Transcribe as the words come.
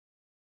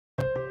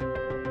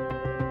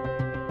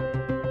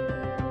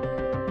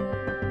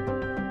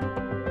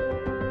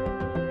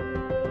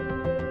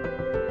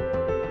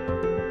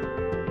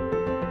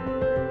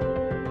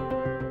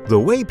The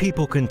way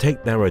people can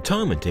take their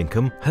retirement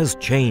income has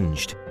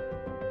changed.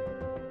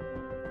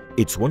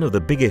 It's one of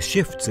the biggest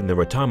shifts in the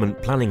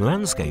retirement planning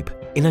landscape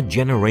in a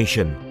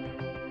generation.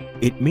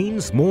 It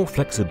means more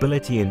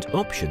flexibility and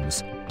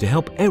options to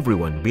help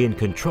everyone be in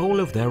control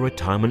of their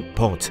retirement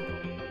pot.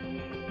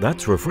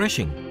 That's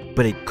refreshing,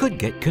 but it could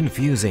get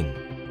confusing.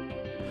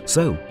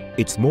 So,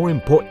 it's more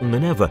important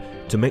than ever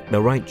to make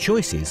the right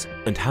choices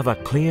and have a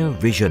clear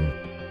vision.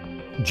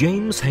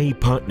 James Hay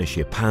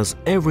Partnership has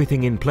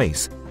everything in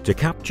place to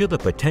capture the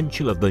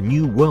potential of the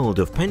new world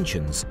of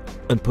pensions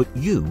and put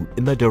you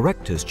in the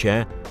director's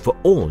chair for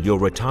all your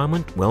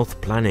retirement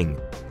wealth planning.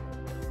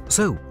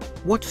 So,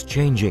 what's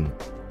changing?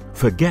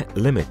 Forget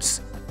limits.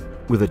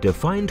 With a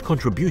defined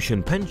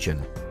contribution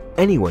pension,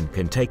 anyone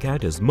can take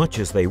out as much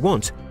as they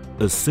want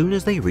as soon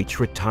as they reach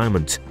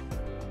retirement.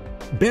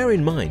 Bear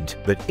in mind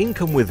that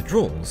income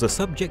withdrawals are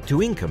subject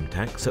to income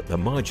tax at the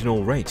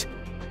marginal rate,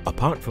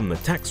 apart from the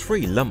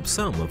tax-free lump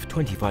sum of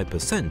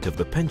 25% of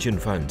the pension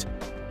fund,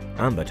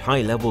 and that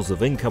high levels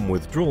of income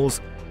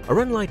withdrawals are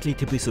unlikely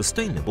to be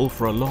sustainable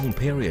for a long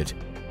period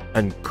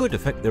and could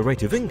affect the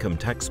rate of income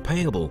tax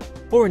payable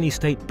or any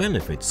state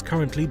benefits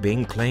currently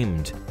being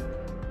claimed.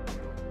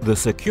 The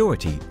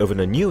security of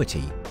an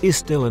annuity is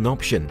still an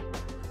option,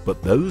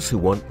 but those who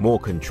want more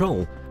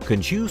control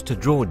can choose to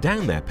draw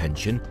down their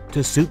pension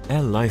to suit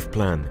their life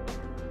plan.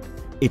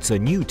 It's a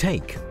new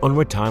take on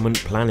retirement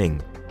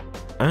planning,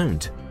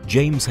 and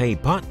James Hay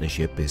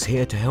Partnership is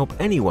here to help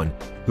anyone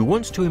who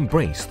wants to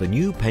embrace the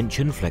new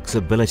pension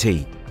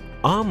flexibility.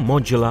 Our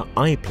modular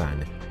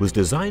iPlan was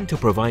designed to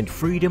provide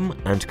freedom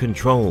and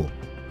control,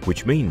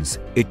 which means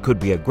it could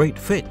be a great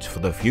fit for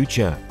the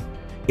future.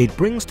 It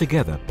brings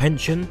together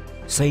pension,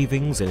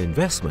 savings and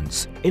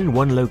investments in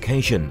one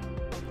location,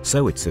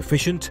 so it's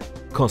efficient,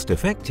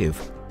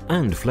 cost-effective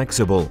and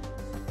flexible.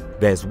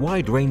 There's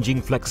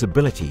wide-ranging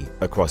flexibility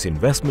across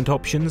investment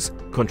options,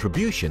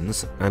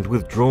 contributions and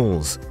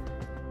withdrawals.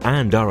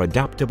 And our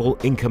adaptable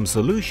income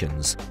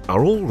solutions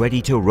are all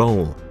ready to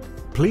roll.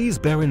 Please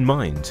bear in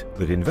mind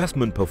that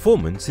investment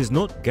performance is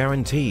not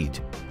guaranteed.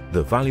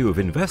 The value of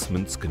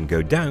investments can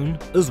go down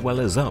as well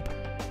as up,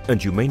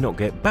 and you may not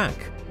get back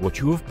what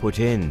you have put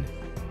in.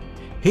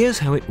 Here's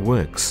how it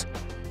works.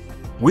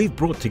 We've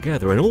brought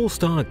together an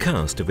all-star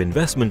cast of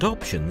investment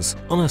options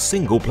on a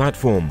single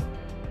platform.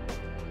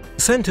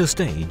 Center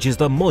stage is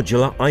the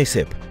modular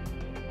ISIP.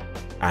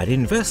 Add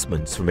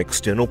investments from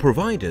external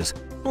providers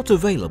not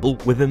available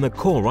within the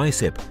core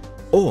ISIP,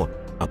 or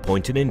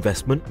appoint an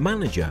investment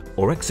manager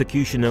or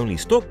execution-only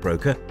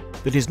stockbroker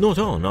that is not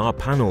on our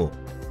panel.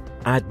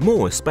 Add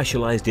more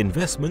specialized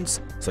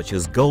investments such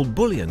as gold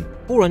bullion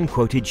or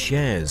unquoted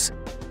shares.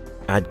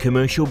 Add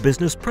commercial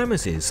business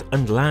premises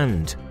and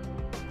land.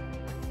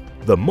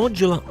 The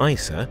Modular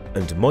ISA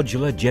and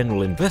Modular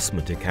General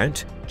Investment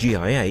Account,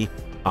 GIA,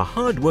 are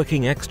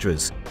hard-working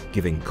extras,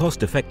 giving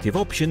cost-effective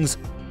options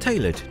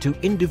tailored to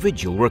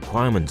individual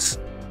requirements.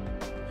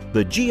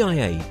 The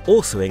GIA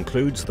also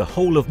includes the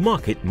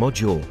whole-of-market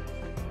module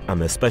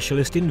and the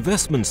Specialist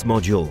Investments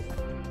module.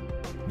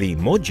 The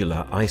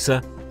Modular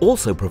ISA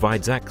also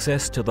provides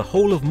access to the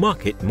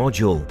whole-of-market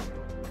module.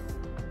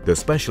 The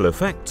special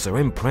effects are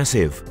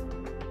impressive.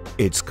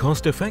 It's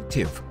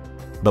cost-effective.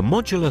 The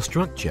modular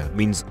structure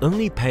means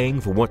only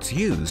paying for what's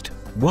used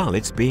while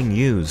it's being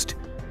used.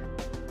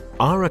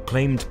 Our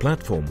acclaimed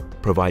platform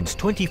provides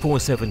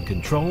 24/7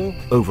 control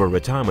over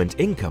retirement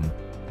income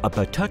at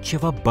the touch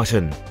of a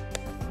button.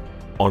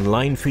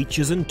 Online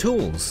features and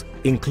tools,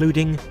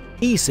 including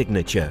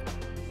e-signature,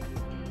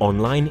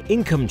 online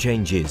income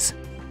changes,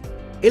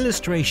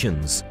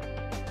 illustrations,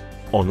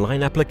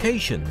 online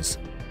applications,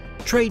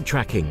 trade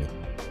tracking,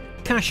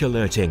 cash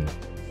alerting,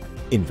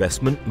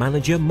 investment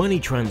manager money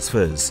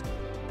transfers,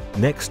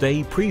 next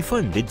day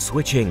pre-funded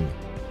switching.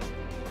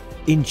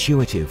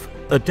 Intuitive,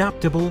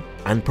 adaptable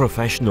and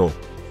professional.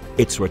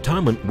 It's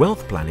retirement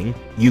wealth planning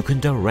you can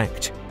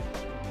direct.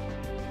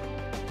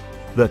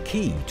 The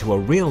key to a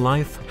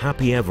real-life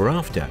happy ever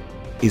after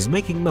is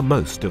making the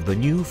most of the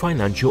new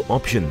financial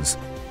options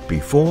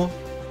before,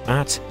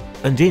 at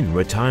and in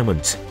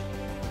retirement.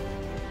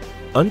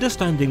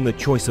 Understanding the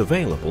choice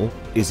available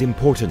is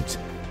important,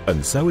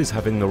 and so is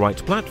having the right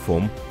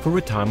platform for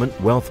retirement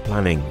wealth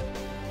planning.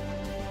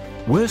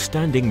 We're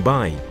standing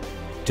by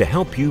to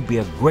help you be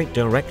a great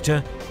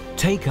director,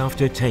 take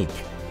after take.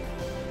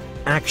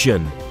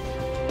 Action!